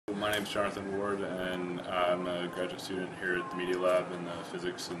My name is Jonathan Ward, and I'm a graduate student here at the Media Lab in the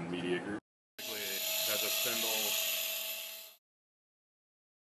Physics and Media group. Basically, it has a spindle.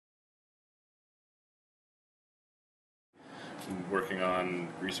 I'm working on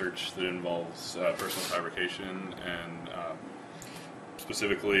research that involves personal fabrication, and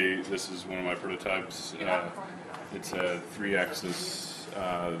specifically, this is one of my prototypes. It's a 3-axis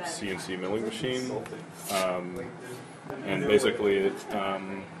CNC milling machine. And basically it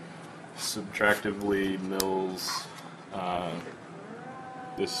subtractively mills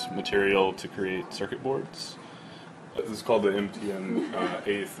this material to create circuit boards. This is called the MTM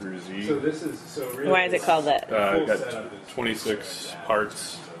A through Z. Why is it called that? I've got 26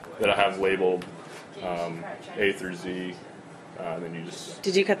 parts that I have labeled A through Z. Then you just...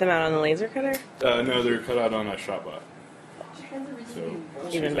 Did you cut them out on the laser cutter? No, they're cut out on a shop bot. So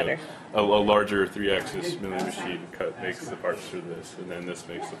even better. A larger 3-axis milling machine makes the parts for this, and then this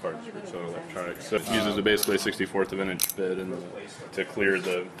makes the parts for its own electronics. So it uses basically a 64th of an inch bit to clear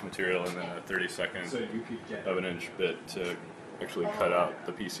the material, and then a 32nd of an inch bit to actually cut out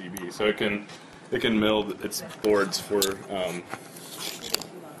the PCB. So it can mill its boards for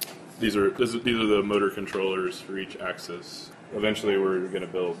these are the motor controllers for each axis. Eventually, we're going to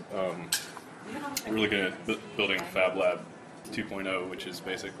build. We're looking at building fabbed 2.0, which is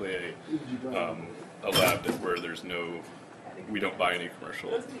basically a lab where we don't buy any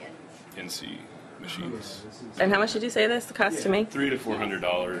commercial NC machines. And how much did you say this cost to make? $300 to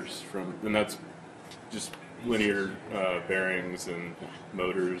 $400 and that's just linear bearings and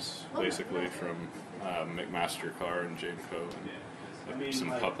motors, basically from McMaster Car and Jameco, and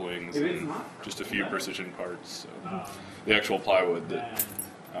some couplings and just a few precision parts. So the actual plywood that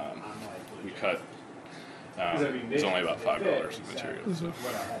we cut is only about $5 of material. So.